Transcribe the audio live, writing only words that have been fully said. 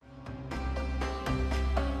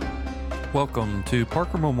Welcome to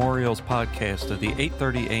Parker Memorial's podcast of the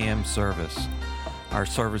 8:30 a.m. service. Our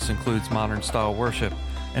service includes modern-style worship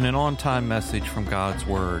and an on-time message from God's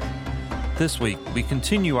Word. This week, we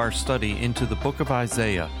continue our study into the book of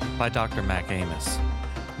Isaiah by Dr. Mac Amos.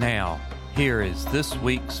 Now, here is this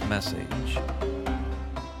week's message.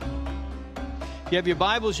 If you have your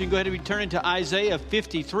Bibles, you can go ahead and turn to Isaiah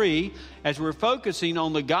 53 as we're focusing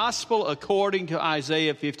on the gospel according to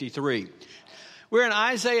Isaiah 53. We're in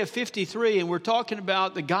Isaiah 53, and we're talking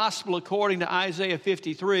about the gospel according to Isaiah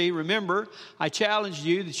 53. Remember, I challenged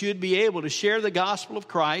you that you'd be able to share the gospel of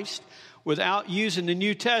Christ without using the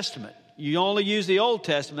New Testament. You only use the Old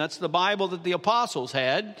Testament. That's the Bible that the apostles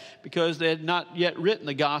had because they had not yet written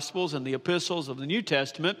the Gospels and the epistles of the New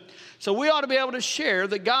Testament. So we ought to be able to share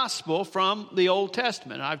the gospel from the Old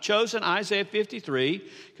Testament. I've chosen Isaiah 53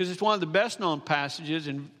 because it's one of the best-known passages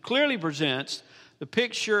and clearly presents the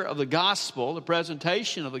picture of the gospel, the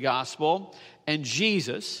presentation of the gospel, and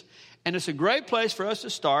Jesus. And it's a great place for us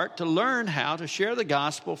to start to learn how to share the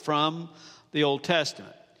gospel from the Old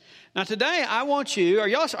Testament. Now today, I want you, are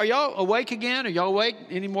y'all awake again? Are y'all awake?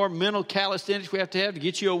 Any more mental calisthenics we have to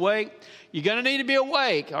get you awake? You're going to need to be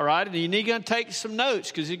awake, all right? And you need to take some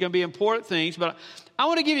notes because they're going to be important things. But I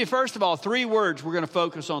want to give you, first of all, 3 words we're going to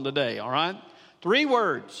focus on today, all right? 3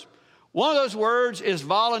 words. One of those words is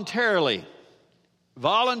voluntarily.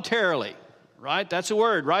 Voluntarily, right? That's a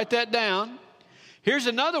word. Write that down. Here's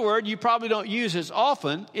another word you probably don't use as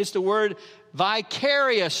often. It's the word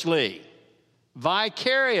vicariously.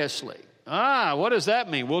 Vicariously. What does that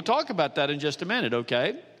mean? We'll talk about that in just a minute,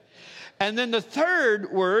 okay? And then the third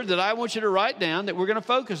word that I want you to write down that we're going to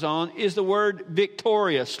focus on is the word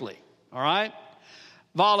victoriously, all right?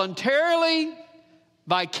 Voluntarily,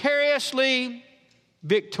 vicariously,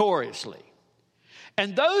 victoriously.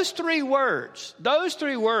 And those three words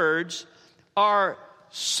are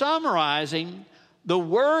summarizing the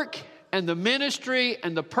work and the ministry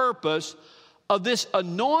and the purpose of this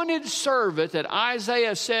anointed servant that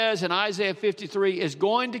Isaiah says in Isaiah 53 is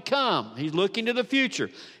going to come. He's looking to the future.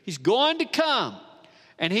 He's going to come,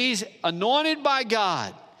 and he's anointed by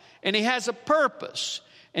God, and he has a purpose.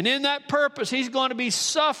 And in that purpose, he's going to be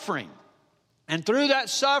suffering. And through that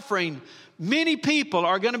suffering, many people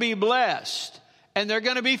are going to be blessed. And they're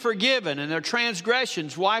going to be forgiven and their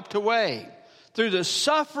transgressions wiped away through the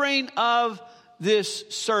suffering of this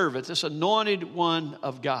servant, this anointed one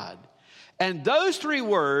of God. And those 3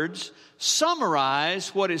 words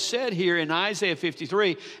summarize what is said here in Isaiah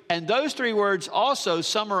 53. And those 3 words also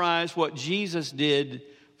summarize what Jesus did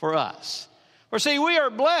for us. For see, we are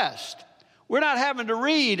blessed. We're not having to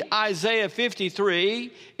read Isaiah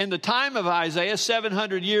 53 in the time of Isaiah,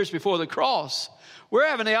 700 years before the cross. We're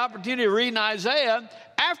having the opportunity to read in Isaiah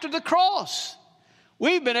after the cross.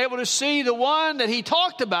 We've been able to see the one that he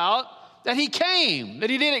talked about, that he came, that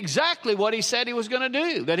he did exactly what he said he was going to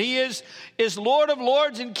do, that he is Lord of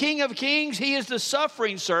lords and King of kings. He is the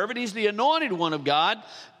suffering servant. He's the anointed one of God,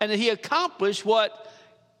 and that he accomplished what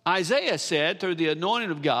Isaiah said through the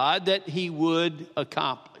anointing of God that he would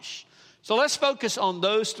accomplish. So let's focus on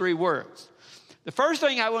those 3 words. The first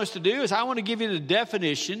thing I want us to do is I want to give you the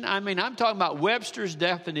definition. I'm talking about Webster's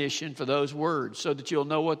definition for those words so that you'll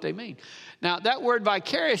know what they mean. Now, that word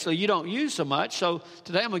vicariously you don't use so much, so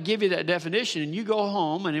today I'm going to give you that definition, and you go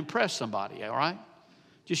home and impress somebody, all right?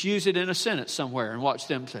 Just use it in a sentence somewhere and watch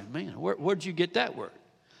them say, man, where'd you get that word?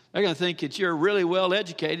 They're going to think that you're really well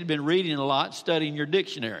educated, been reading a lot, studying your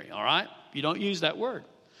dictionary, all right? You don't use that word.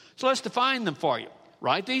 So let's define them for you.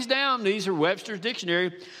 Write these down. These are Webster's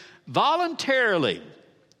dictionary. Voluntarily,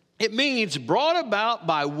 it means brought about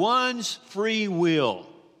by one's free will.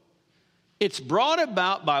 It's brought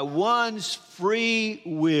about by one's free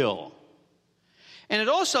will. And it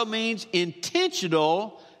also means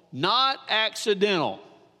intentional, not accidental.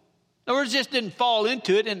 In other words, it just didn't fall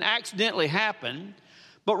into it and accidentally happen,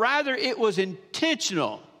 but rather it was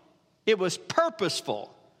intentional. It was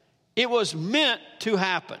purposeful. It was meant to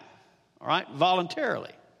happen. All right,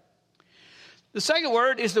 voluntarily. The second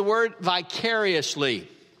word is the word vicariously.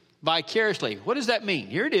 Vicariously. What does that mean?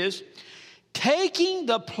 Here it is. Taking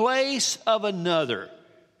the place of another.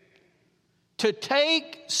 To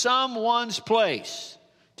take someone's place.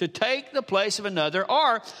 To take the place of another.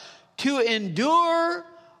 Or to endure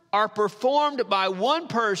or performed by one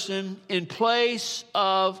person in place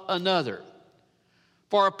of another.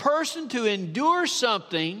 For a person to endure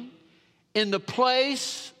something in the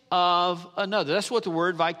place of another. That's what the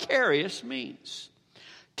word vicarious means.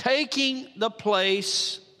 Taking the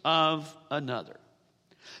place of another.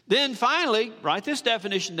 Then finally, write this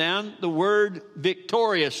definition down, the word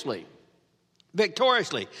victoriously.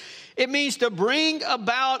 victoriously. It means to bring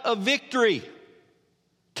about a victory.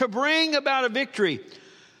 To bring about a victory.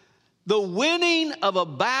 The winning of a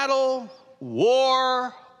battle,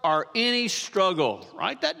 war, or any struggle.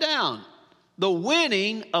 Write that down. The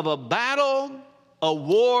winning of a battle, a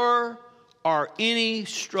war, or any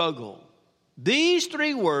struggle. These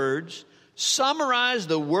three words summarize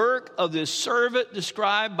the work of this servant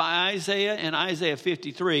described by Isaiah in Isaiah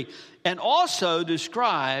 53, and also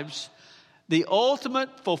describes the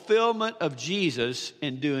ultimate fulfillment of Jesus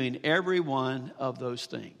in doing every one of those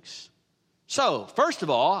things. So, first of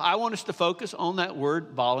all, I want us to focus on that word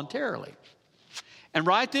voluntarily. And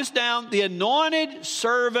write this down. The anointed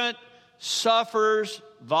servant suffers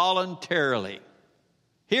voluntarily.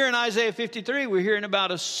 Here in Isaiah 53, we're hearing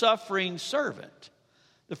about a suffering servant.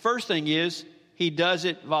 The first thing is, he does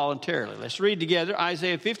it voluntarily. Let's read together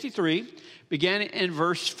Isaiah 53, beginning in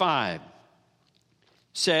verse 5. It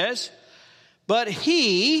says, but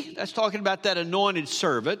he, that's talking about that anointed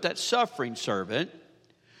servant, that suffering servant,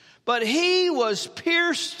 but he was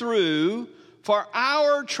pierced through for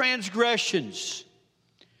our transgressions.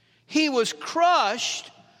 He was crushed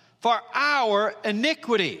for our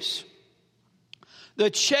iniquities. The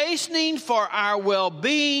chastening for our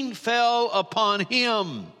well-being fell upon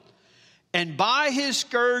him, and by his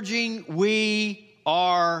scourging we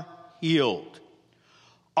are healed.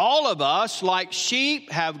 All of us, like sheep,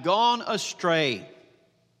 have gone astray.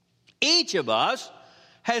 Each of us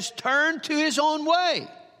has turned to his own way.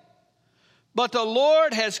 But the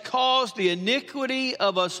Lord has caused the iniquity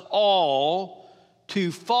of us all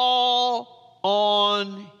to fall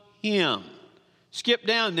on him. Skip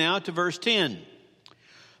down now to verse 10.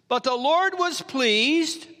 But the Lord was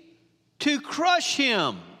pleased to crush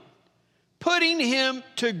him, putting him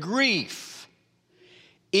to grief,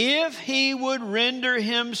 if he would render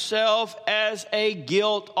himself as a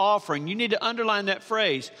guilt offering. You need to underline that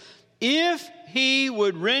phrase. If he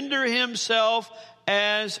would render himself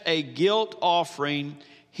as a guilt offering,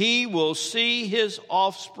 he will see his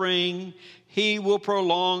offspring, he will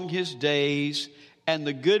prolong his days, and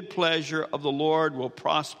the good pleasure of the Lord will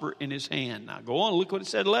prosper in his hand. Now go on, look what it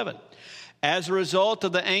said, 11. As a result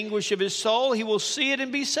of the anguish of his soul, he will see it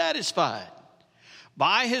and be satisfied.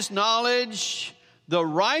 By his knowledge, the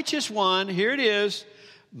righteous one, here it is,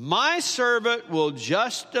 my servant will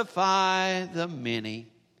justify the many,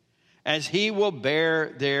 as he will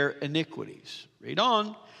bear their iniquities. Read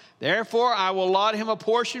on. Therefore, I will allot him a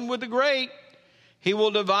portion with the great. He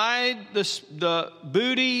will divide the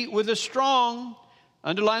booty with the strong.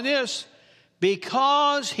 Underline this.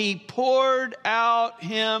 Because he poured out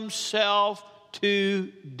himself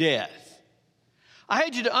to death. I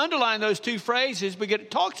had you to underline those two phrases because it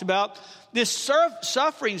talks about this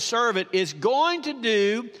suffering servant is going to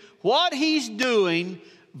do what he's doing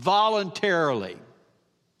voluntarily.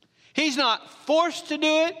 He's not forced to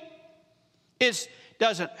do it. It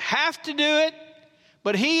doesn't have to do it,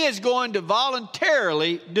 but he is going to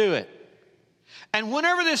voluntarily do it. And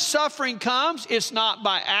whenever this suffering comes, it's not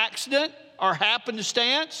by accident or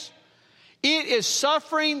happenstance. It is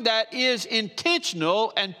suffering that is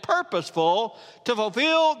intentional and purposeful to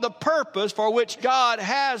fulfill the purpose for which God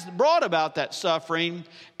has brought about that suffering,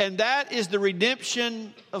 and that is the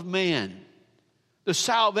redemption of man, the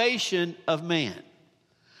salvation of man.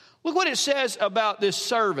 Look what it says about this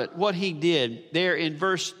servant, what he did there in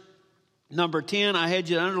verse number 10. I had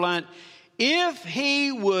you to underline, if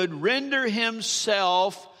he would render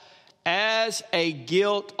himself as a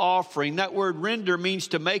guilt offering. That word render means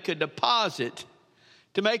to make a deposit.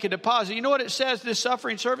 To make a deposit. You know what it says this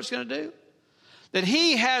suffering servant's going to do? That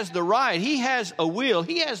he has the right, he has a will,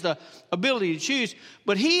 he has the ability to choose,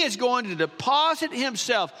 but he is going to deposit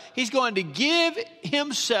himself. He's going to give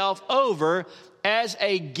himself over as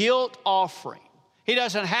a guilt offering. He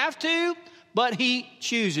doesn't have to, but he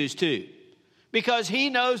chooses to. Because he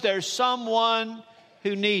knows there's someone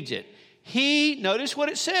who needs it. He, notice what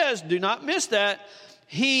it says, do not miss that.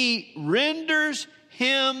 He renders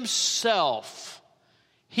himself.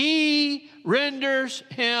 He renders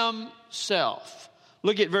himself.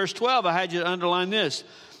 Look at verse 12. I had you to underline this.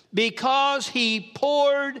 Because he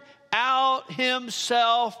poured out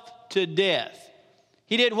himself to death.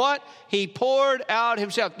 He did what? He poured out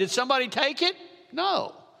himself. Did somebody take it?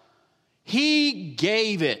 No. He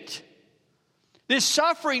gave it. This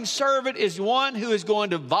suffering servant is one who is going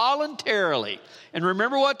to voluntarily, and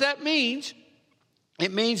remember what that means.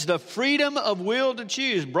 It means the freedom of will to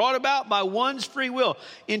choose, brought about by one's free will,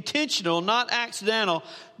 intentional, not accidental.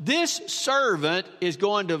 This servant is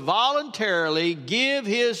going to voluntarily give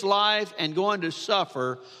his life and going to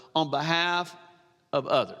suffer on behalf of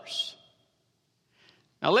others.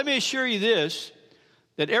 Now, let me assure you this,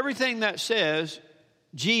 that everything that says,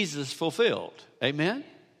 Jesus fulfilled. Amen?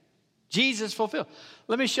 Jesus fulfilled.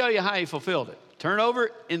 Let me show you how he fulfilled it. Turn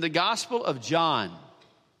over in the Gospel of John.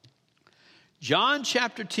 John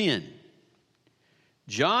chapter 10.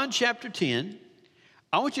 John chapter 10.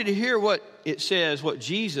 I want you to hear what it says, what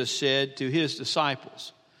Jesus said to his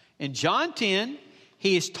disciples. In John 10,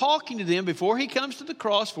 he is talking to them before he comes to the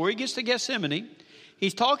cross, before he gets to Gethsemane.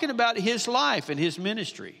 He's talking about his life and his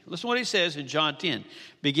ministry. Listen to what he says in John 10.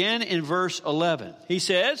 Begin in verse 11. He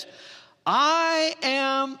says, I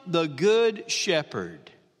am the good shepherd.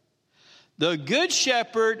 The good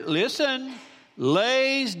shepherd, listen,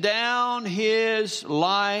 lays down his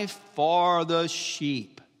life for the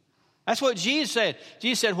sheep. That's what Jesus said.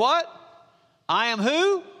 Jesus said, what? I am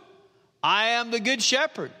who? I am the good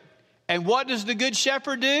shepherd. And what does the good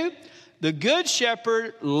shepherd do? The good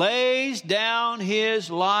shepherd lays down his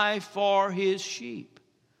life for his sheep.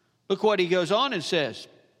 Look what he goes on and says.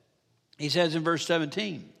 He says in verse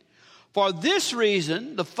 17, for this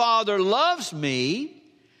reason the Father loves me,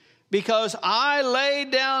 because I lay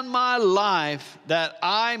down my life that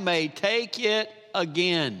I may take it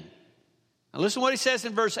again. Now listen to what he says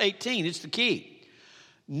in verse 18. It's the key.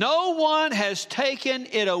 No one has taken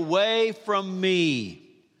it away from me,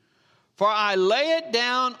 for I lay it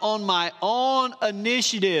down on my own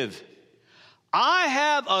initiative. I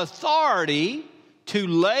have authority to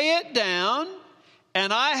lay it down,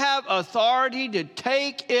 and I have authority to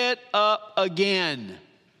take it up again.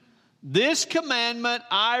 This commandment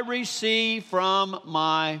I receive from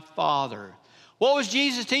my Father. What was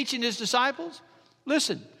Jesus teaching his disciples?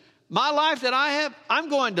 Listen, my life that I have, I'm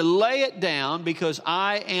going to lay it down because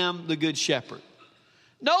I am the good shepherd.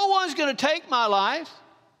 No one's going to take my life.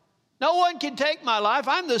 No one can take my life.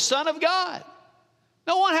 I'm the Son of God.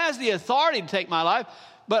 No one has the authority to take my life,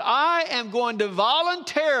 but I am going to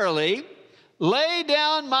voluntarily lay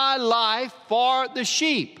down my life for the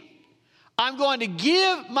sheep. I'm going to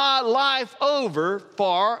give my life over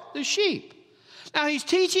for the sheep. Now, he's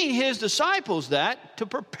teaching his disciples that to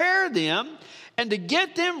prepare them and to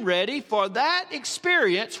get them ready for that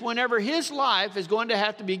experience whenever his life is going to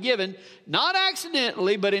have to be given, not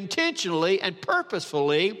accidentally, but intentionally and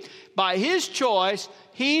purposefully. By his choice,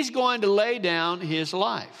 he's going to lay down his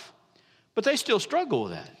life. But they still struggle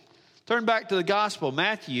with that. Turn back to the gospel,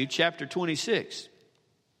 Matthew chapter 26.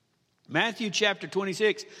 Matthew chapter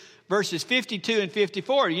 26, verses 52 and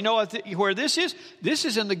 54. You know where this is? This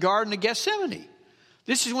is in the Garden of Gethsemane.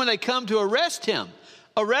 This is when they come to arrest him.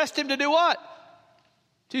 Arrest him to do what?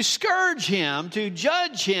 To scourge him, to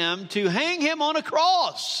judge him, to hang him on a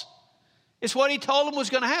cross. It's what he told them was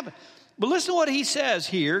going to happen. But listen to what he says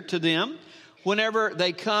here to them. Whenever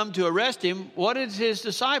they come to arrest him, what did his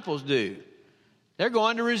disciples do? They're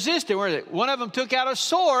going to resist him. One of them took out a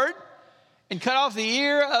sword and cut off the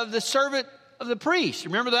ear of the servant of the priest.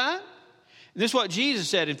 Remember that? And this is what Jesus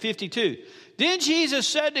said in 52. Then Jesus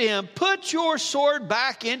said to him, put your sword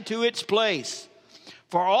back into its place.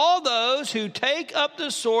 For all those who take up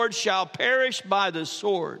the sword shall perish by the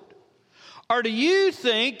sword. Or do you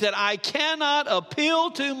think that I cannot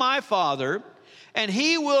appeal to my Father, and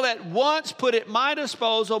he will at once put at my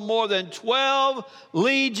disposal more than 12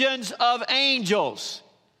 legions of angels?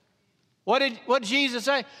 What did Jesus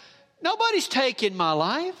say? Nobody's taking my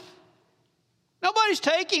life. Nobody's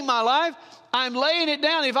taking my life. I'm laying it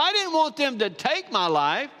down. If I didn't want them to take my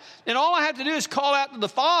life, then all I have to do is call out to the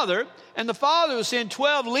Father, and the Father will send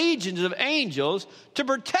 12 legions of angels to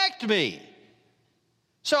protect me.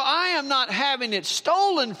 So I am not having it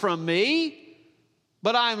stolen from me,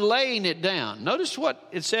 but I'm laying it down. Notice what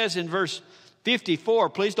it says in verse 54.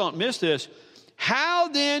 Please don't miss this. How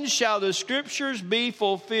then shall the scriptures be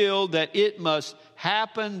fulfilled that it must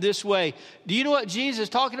happen this way? Do you know what Jesus is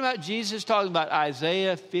talking about? Jesus is talking about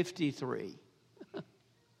Isaiah 53.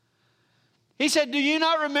 He said, do you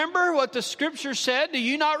not remember what the scripture said? Do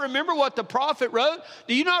you not remember what the prophet wrote?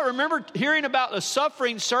 Do you not remember hearing about the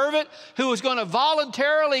suffering servant who was going to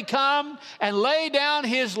voluntarily come and lay down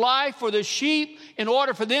his life for the sheep in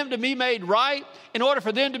order for them to be made right, in order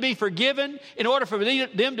for them to be forgiven, in order for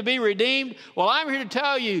them to be redeemed? Well, I'm here to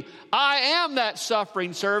tell you, I am that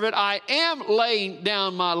suffering servant. I am laying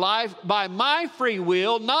down my life by my free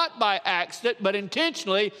will, not by accident, but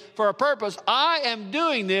intentionally for a purpose. I am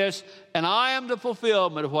doing this, and I am the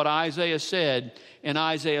fulfillment of what Isaiah said in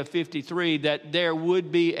Isaiah 53, that there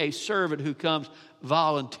would be a servant who comes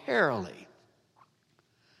voluntarily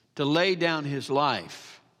to lay down his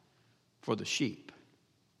life for the sheep.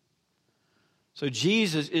 So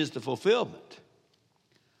Jesus is the fulfillment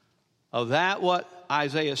of that what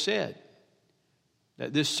Isaiah said,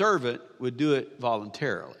 that this servant would do it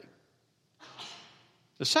voluntarily.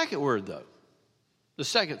 The second word, though, the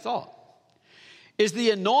second thought, is the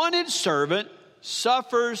anointed servant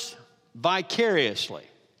suffers vicariously.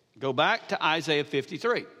 Go back to Isaiah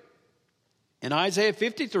 53. In Isaiah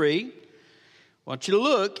 53, I want you to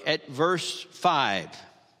look at verse 5.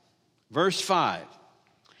 Verse 5.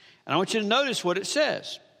 And I want you to notice what it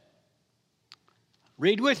says.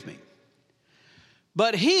 Read with me.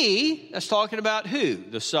 But he, that's talking about who?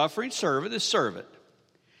 The suffering servant, the servant.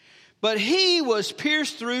 But he was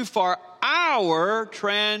pierced through for our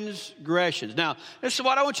transgressions. Now, this is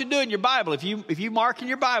what I want you to do in your Bible. If you mark in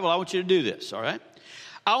your Bible, I want you to do this, all right?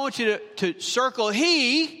 I want you to circle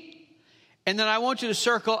he, and then I want you to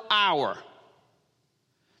circle our.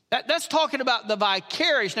 That's talking about the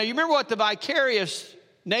vicarious. Now, you remember what the vicarious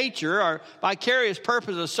nature or vicarious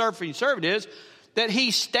purpose of the suffering servant is? That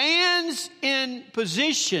he stands in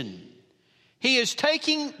position. He is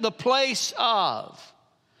taking the place of.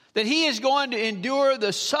 That he is going to endure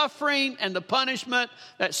the suffering and the punishment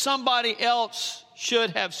that somebody else should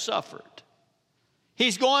have suffered.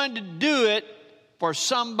 He's going to do it for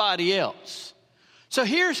somebody else. So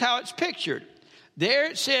here's how it's pictured. There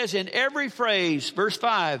it says in every phrase, verse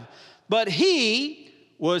 5, but he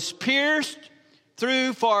was pierced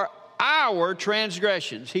through for our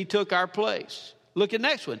transgressions. He took our place. Look at the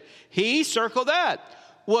next one. He, circle that,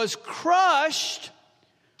 was crushed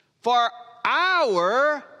for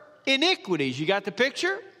our iniquities. You got the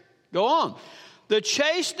picture? Go on. The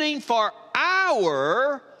chastening for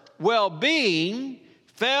our well-being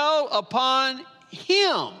fell upon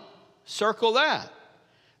him. Circle that.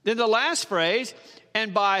 Then the last phrase,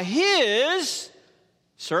 and by his,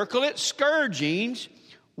 circle it, scourgings,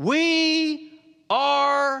 we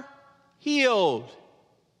are healed.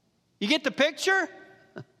 You get the picture?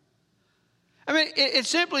 I mean, it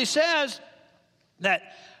simply says that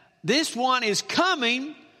this one is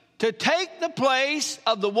coming to take the place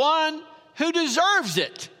of the one who deserves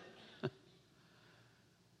it.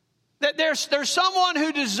 That there's someone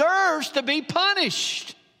who deserves to be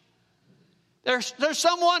punished. There's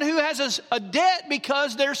someone who has a debt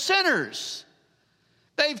because they're sinners.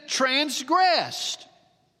 They've transgressed.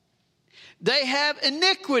 They have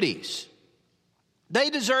iniquities. They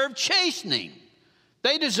deserve chastening.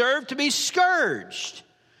 They deserve to be scourged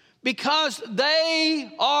because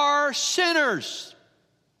they are sinners.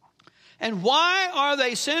 And why are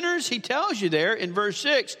they sinners? He tells you there in verse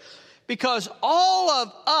 6, because all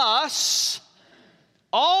of us,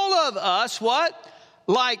 what?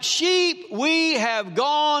 Like sheep, we have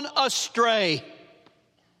gone astray.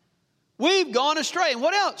 We've gone astray. And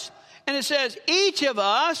what else? And it says, each of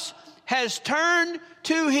us has turned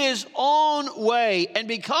to his own way. And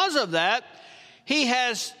because of that,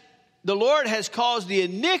 the Lord has caused the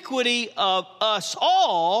iniquity of us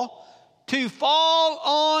all to fall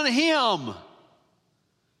on him.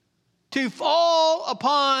 To fall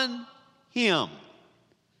upon him.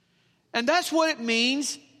 And that's what it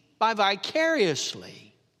means by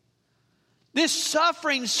vicariously. This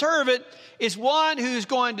suffering servant is one who's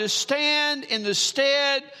going to stand in the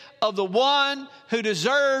stead of the one who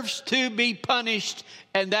deserves to be punished,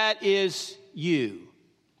 and that is you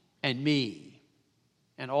and me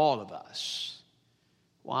and all of us.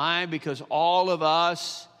 Why? Because all of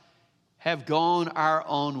us have gone our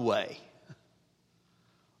own way.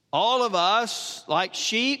 All of us, like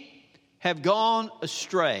sheep, have gone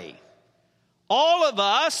astray. All of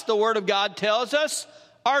us, the Word of God tells us,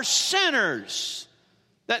 are sinners.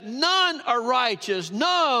 That none are righteous,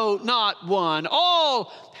 no, not one.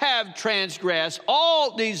 All have transgressed.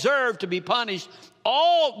 All deserve to be punished.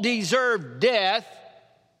 All deserve death.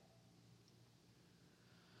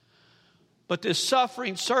 But this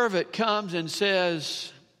suffering servant comes and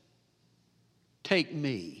says, take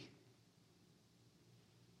me.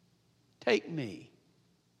 Take me.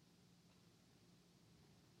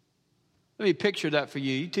 Let me picture that for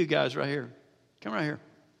you. You two guys right here. Come right here.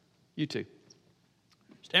 You two.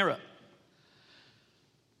 Stand up.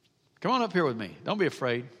 Come on up here with me. Don't be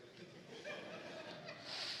afraid.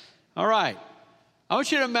 All right. I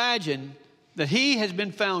want you to imagine that he has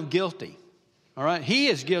been found guilty. All right. He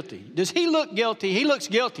is guilty. Does he look guilty? He looks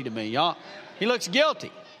guilty to me, y'all. He looks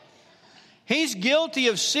guilty. He's guilty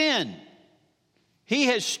of sin. He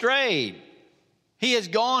has strayed. He has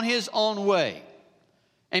gone his own way.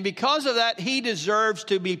 And because of that, he deserves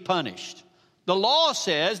to be punished. The law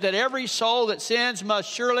says that every soul that sins must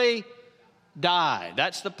surely die.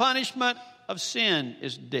 That's the punishment of sin,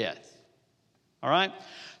 is death. All right?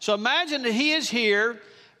 So imagine that he is here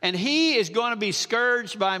and he is going to be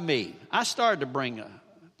scourged by me. I started to bring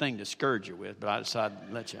thing to scourge you with, but I decided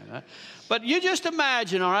to let you. Right? But you just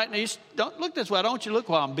imagine, all right? Now, don't look this way. I don't want you to look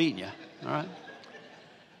while I'm beating you, all right?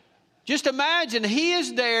 Just imagine he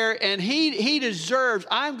is there and he deserves,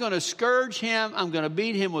 I'm going to scourge him. I'm going to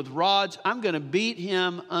beat him with rods. I'm going to beat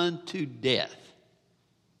him unto death.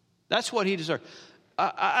 That's what he deserves.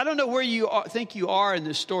 I don't know where you think you are in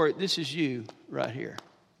this story. This is you right here.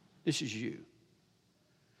 This is you.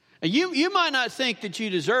 And you might not think that you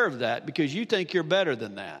deserve that because you think you're better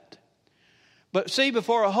than that. But see,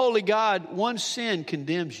 before a holy God, one sin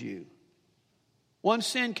condemns you. One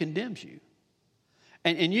sin condemns you.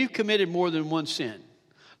 And you've committed more than one sin.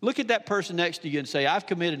 Look at that person next to you and say, I've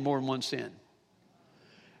committed more than one sin.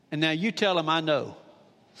 And now you tell them, I know.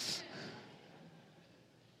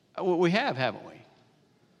 Well, we have, haven't we?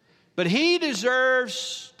 But he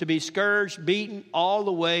deserves to be scourged, beaten all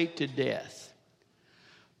the way to death.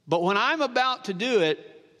 But when I'm about to do it,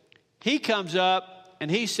 he comes up and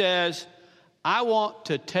he says, I want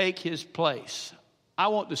to take his place. I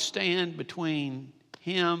want to stand between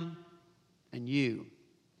him and you.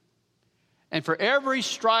 And for every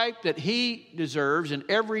stripe that he deserves and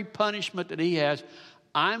every punishment that he has,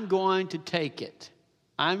 I'm going to take it.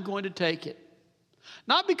 I'm going to take it.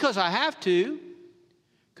 Not because I have to,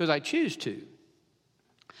 because I choose to.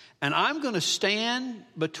 And I'm going to stand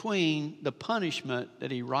between the punishment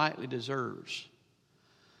that he rightly deserves.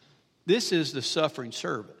 This is the suffering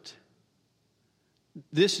servant.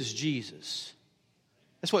 This is Jesus.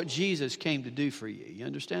 That's what Jesus came to do for you. You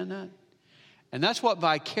understand that? And that's what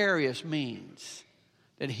vicarious means.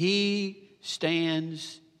 That he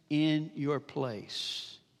stands in your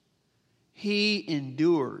place. He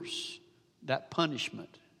endures that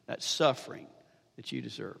punishment, that suffering that you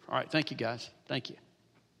deserve. All right, thank you guys. Thank you.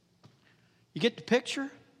 You get the picture?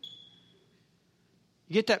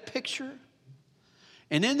 You get that picture?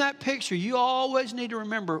 And in that picture, you always need to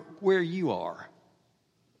remember where you are.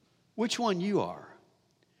 Which one you are.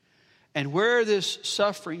 And where this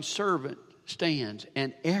suffering servant stands.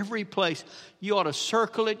 And every place, you ought to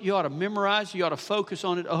circle it, you ought to memorize, you ought to focus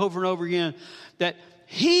on it over and over again. That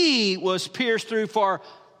he was pierced through for,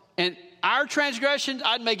 and our transgressions,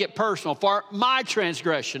 I'd make it personal, for my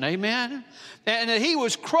transgression, amen? And that he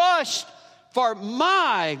was crushed for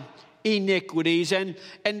my iniquities, and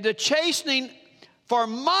the chastening for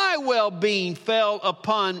my well-being fell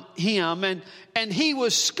upon him, and he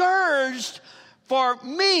was scourged for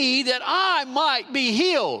me that I might be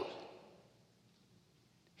healed.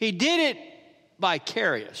 He did it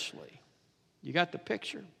vicariously. You got the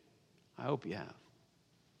picture? I hope you have.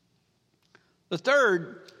 The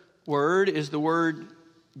third word is the word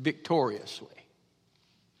victoriously.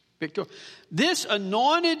 This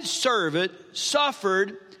anointed servant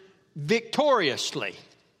suffered victoriously.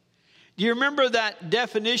 Do you remember that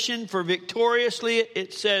definition for victoriously?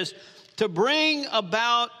 It says to bring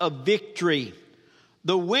about a victory,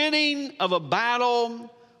 the winning of a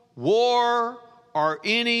battle, war, or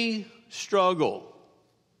any struggle.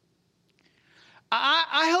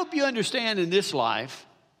 I hope you understand in this life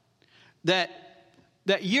that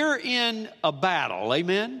you're in a battle,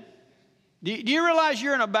 amen? Do you realize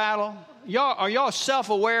you're in a battle? Are y'all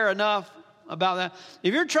self-aware enough about that?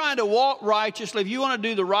 If you're trying to walk righteously, if you want to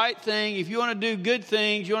do the right thing, if you want to do good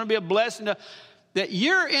things, you want to be a blessing, that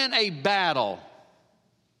you're in a battle.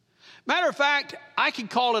 Matter of fact, I could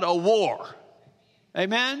call it a war.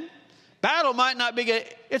 Amen? Battle might not be good.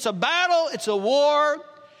 It's a battle, it's a war.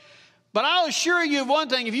 But I'll assure you of one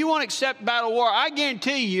thing, if you want to accept battle war, I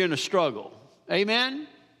guarantee you you're in a struggle. Amen?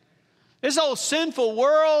 This old sinful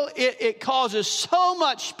world, it causes so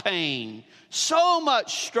much pain, so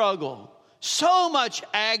much struggle, so much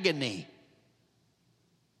agony.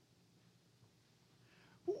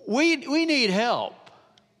 We need help.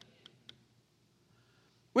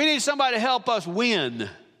 We need somebody to help us win.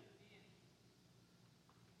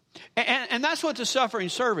 And that's what the suffering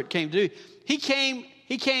servant came to do. He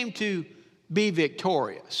came to be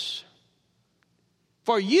victorious.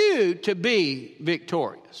 For you to be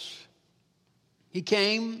victorious. He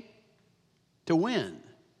came to win.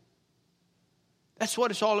 That's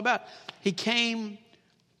what it's all about. He came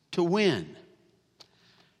to win.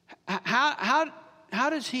 How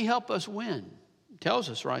does he help us win? It tells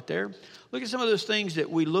us right there. Look at some of those things that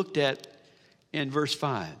we looked at in verse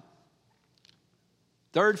 5.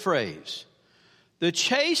 Third phrase. The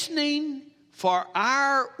chastening for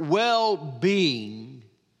our well-being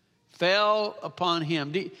fell upon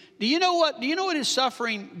him. Do you know what his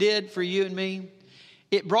suffering did for you and me?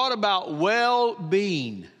 It brought about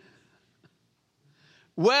well-being.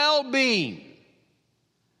 Well-being.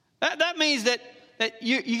 That means that that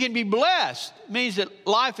you can be blessed. It means that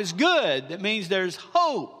life is good. It means there's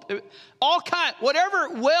hope. Whatever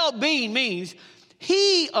well-being means,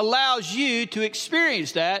 He allows you to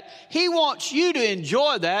experience that. He wants you to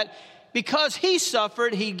enjoy that. Because He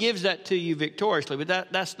suffered, He gives that to you victoriously.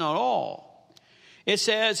 But that's not all. It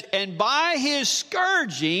says, and by His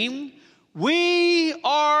scourging, we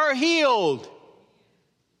are healed.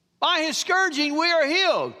 By His scourging, we are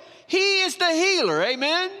healed. He is the healer,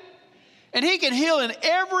 amen? And He can heal in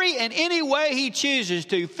every and any way He chooses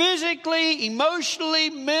to. Physically, emotionally,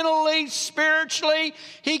 mentally, spiritually.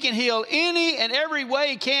 He can heal any and every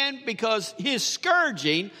way He can, because His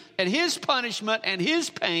scourging and His punishment and His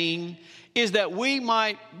pain is that we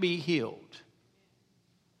might be healed.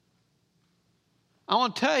 I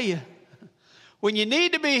want to tell you, when you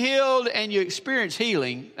need to be healed and you experience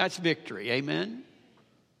healing, that's victory, amen?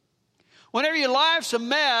 Whenever your life's a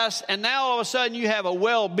mess and now all of a sudden you have a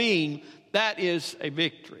well-being, that is a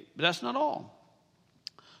victory. But that's not all.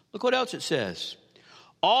 Look what else it says.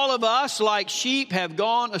 All of us, like sheep, have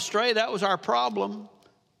gone astray. That was our problem.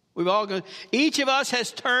 We've all gone. Each of us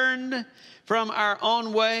has turned from our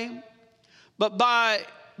own way. But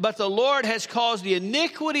the Lord has caused the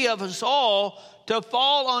iniquity of us all to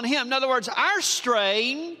fall on Him. In other words, our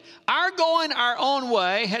straying, our going our own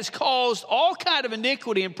way has caused all kind of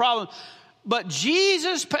iniquity and problems. But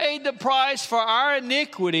Jesus paid the price for our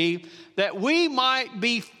iniquity that we might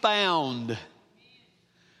be found.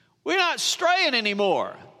 We're not straying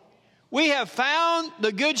anymore. We have found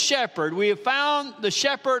the good shepherd. We have found the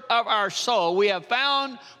shepherd of our soul. We have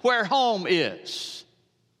found where home is.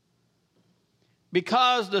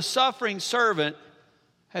 Because the suffering servant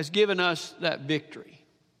has given us that victory.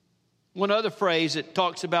 One other phrase that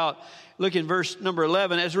talks about, look in verse number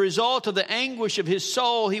 11. As a result of the anguish of his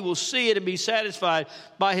soul, he will see it and be satisfied.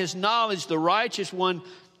 By his knowledge, the righteous one,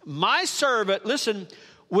 my servant, listen,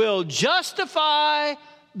 will justify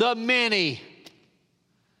the many.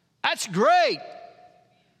 That's great.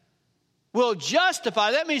 Will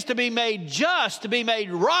justify. That means to be made just, to be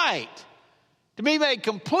made right, to be made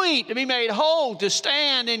complete, to be made whole, to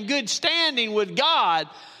stand in good standing with God.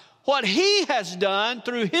 What He has done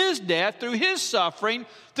through His death, through His suffering,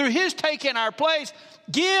 through His taking our place,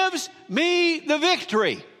 gives me the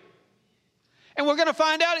victory. And we're going to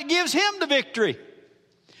find out it gives Him the victory.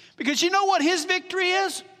 Because you know what His victory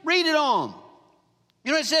is? Read it on.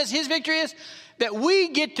 You know what it says His victory is? That we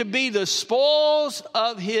get to be the spoils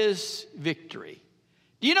of His victory.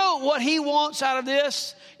 Do you know what He wants out of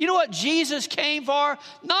this? You know what Jesus came for?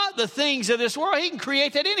 Not the things of this world. He can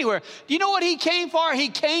create that anywhere. Do you know what He came for? He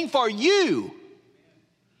came for you.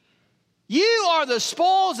 You are the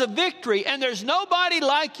spoils of victory, and there's nobody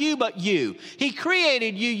like you but you. He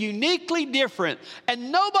created you uniquely different,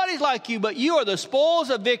 and nobody's like you, but you are the spoils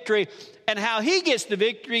of victory. And how He gets the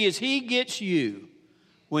victory is He gets you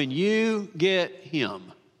when you get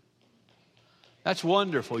Him. That's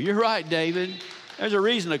wonderful. You're right, David. There's a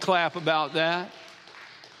reason to clap about that.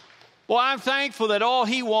 Well, I'm thankful that all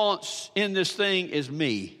He wants in this thing is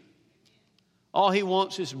me. All He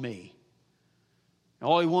wants is me.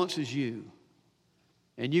 All He wants is you.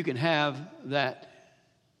 And you can have that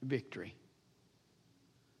victory.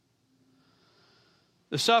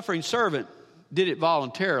 The suffering servant did it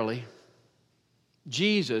voluntarily.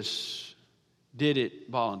 Jesus did it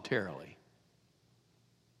voluntarily.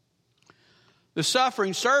 The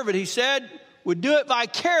suffering servant, He said, would do it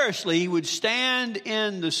vicariously. He would stand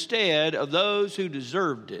in the stead of those who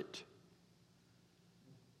deserved it.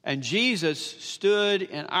 And Jesus stood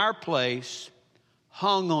in our place,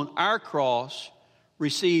 hung on our cross,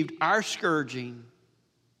 received our scourging,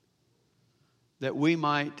 that we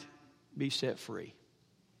might be set free.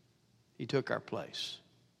 He took our place.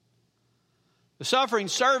 The suffering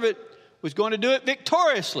servant was going to do it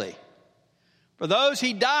victoriously. For those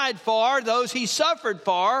He died for, those He suffered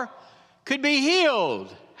for, could be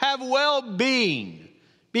healed, have well-being,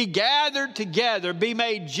 be gathered together, be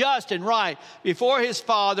made just and right before His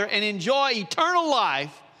Father, and enjoy eternal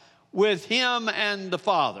life with Him and the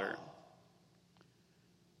Father.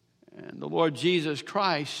 And the Lord Jesus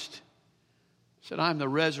Christ said, I'm the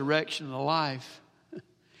resurrection and the life.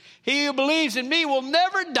 He who believes in me will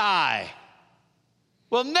never die,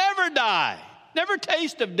 will never die, never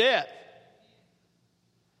taste of death.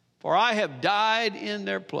 For I have died in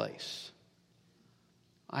their place.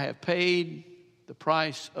 I have paid the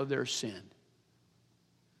price of their sin.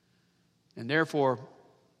 And therefore,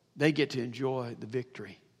 they get to enjoy the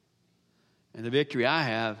victory. And the victory I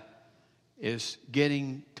have is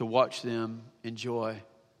getting to watch them enjoy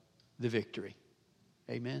the victory.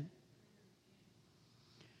 Amen?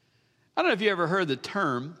 I don't know if you ever heard the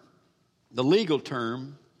term the legal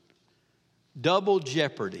term double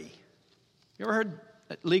jeopardy. You ever heard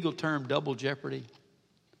that legal term double jeopardy?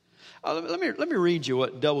 Let me read you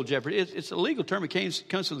what double jeopardy is. It's a legal term. It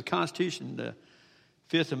comes from the Constitution, the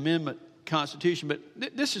Fifth Amendment Constitution. But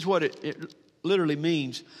this is what it literally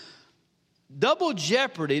means. Double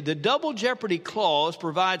jeopardy, the double jeopardy clause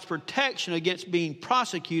provides protection against being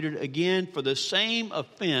prosecuted again for the same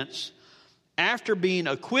offense after being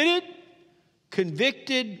acquitted,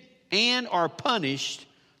 convicted, and or punished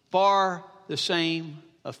for the same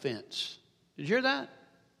offense. Did you hear that?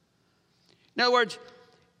 In other words,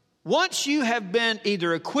 once you have been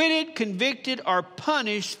either acquitted, convicted, or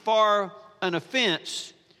punished for an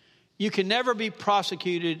offense, you can never be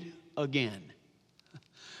prosecuted again.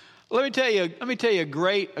 Let me tell you a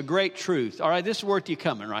great truth. All right, this is worth you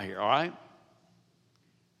coming right here. All right,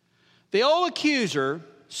 the old accuser,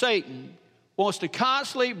 Satan, wants to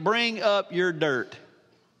constantly bring up your dirt.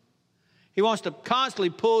 He wants to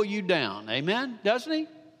constantly pull you down. Amen? Doesn't he?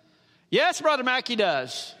 Yes, Brother Mack, he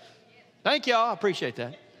does. Thank y'all. I appreciate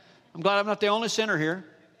that. I'm glad I'm not the only sinner here.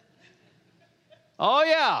 Oh,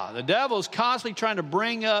 yeah. The devil's constantly trying to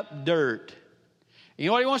bring up dirt. You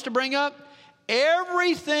know what he wants to bring up?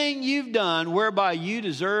 Everything you've done whereby you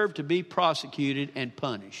deserve to be prosecuted and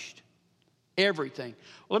punished. Everything.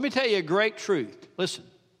 Well, let me tell you a great truth. Listen.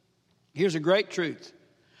 Here's a great truth.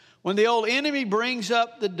 When the old enemy brings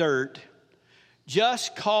up the dirt,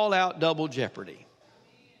 just call out double jeopardy.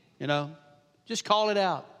 You know, just call it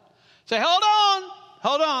out. Say,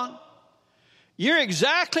 hold on. You're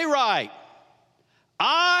exactly right.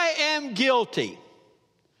 I am guilty.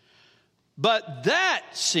 But that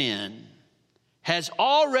sin has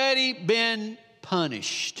already been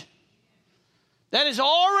punished. That has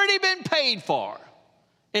already been paid for.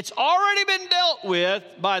 It's already been dealt with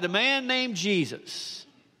by the man named Jesus.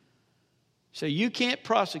 So you can't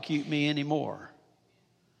prosecute me anymore,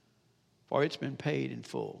 for it's been paid in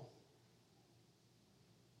full.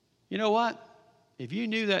 You know what? If you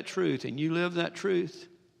knew that truth and you live that truth,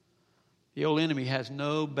 the old enemy has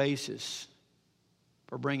no basis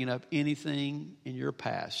for bringing up anything in your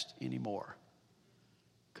past anymore,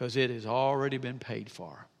 because it has already been paid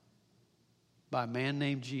for by a man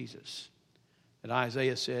named Jesus that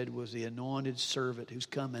Isaiah said was the anointed servant who's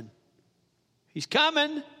coming. He's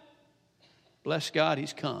coming. Bless God,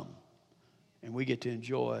 he's come. And we get to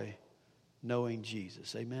enjoy knowing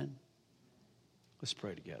Jesus. Amen? Let's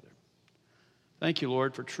pray together. Thank you,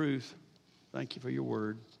 Lord, for truth. Thank you for your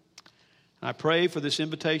word. I pray for this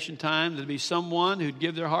invitation time there'd be someone who'd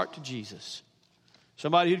give their heart to Jesus.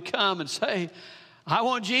 Somebody who'd come and say, I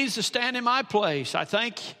want Jesus to stand in my place. I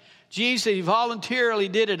thank Jesus that he voluntarily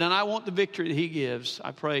did it, and I want the victory that he gives.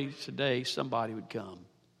 I pray today somebody would come.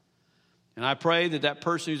 And I pray that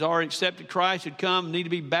person who's already accepted Christ would come and need to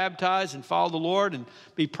be baptized and follow the Lord and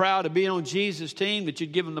be proud of being on Jesus' team, that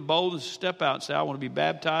you'd give them the boldness to step out and say, I want to be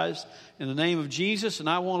baptized in the name of Jesus, and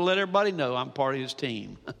I want to let everybody know I'm part of his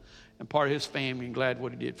team and part of his family and glad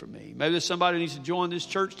what he did for me. Maybe there's somebody who needs to join this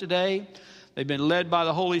church today. They've been led by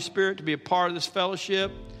the Holy Spirit to be a part of this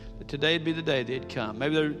fellowship. That today would be the day they'd come.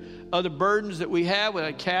 Maybe there are other burdens that we have that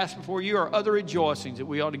I cast before you, or other rejoicings that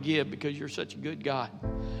we ought to give because you're such a good God.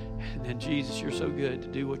 And then, Jesus, you're so good to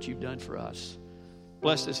do what you've done for us.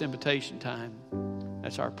 Bless this invitation time.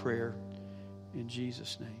 That's our prayer in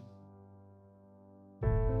Jesus' name.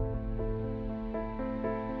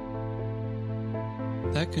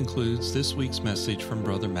 That concludes this week's message from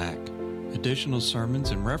Brother Mack. Additional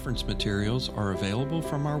sermons and reference materials are available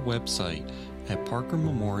from our website at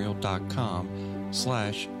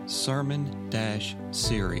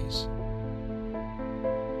parkermemorial.com/sermon-series.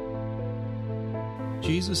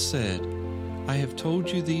 Jesus said, I have told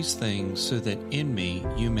you these things so that in me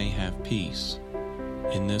you may have peace.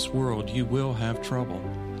 In this world you will have trouble.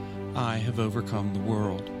 I have overcome the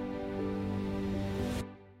world.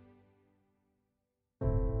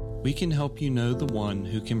 We can help you know the one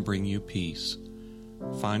who can bring you peace.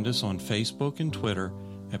 Find us on Facebook and Twitter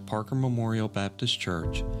at Parker Memorial Baptist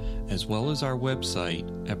Church, as well as our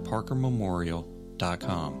website at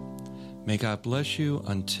parkermemorial.com. May God bless you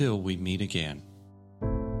until we meet again.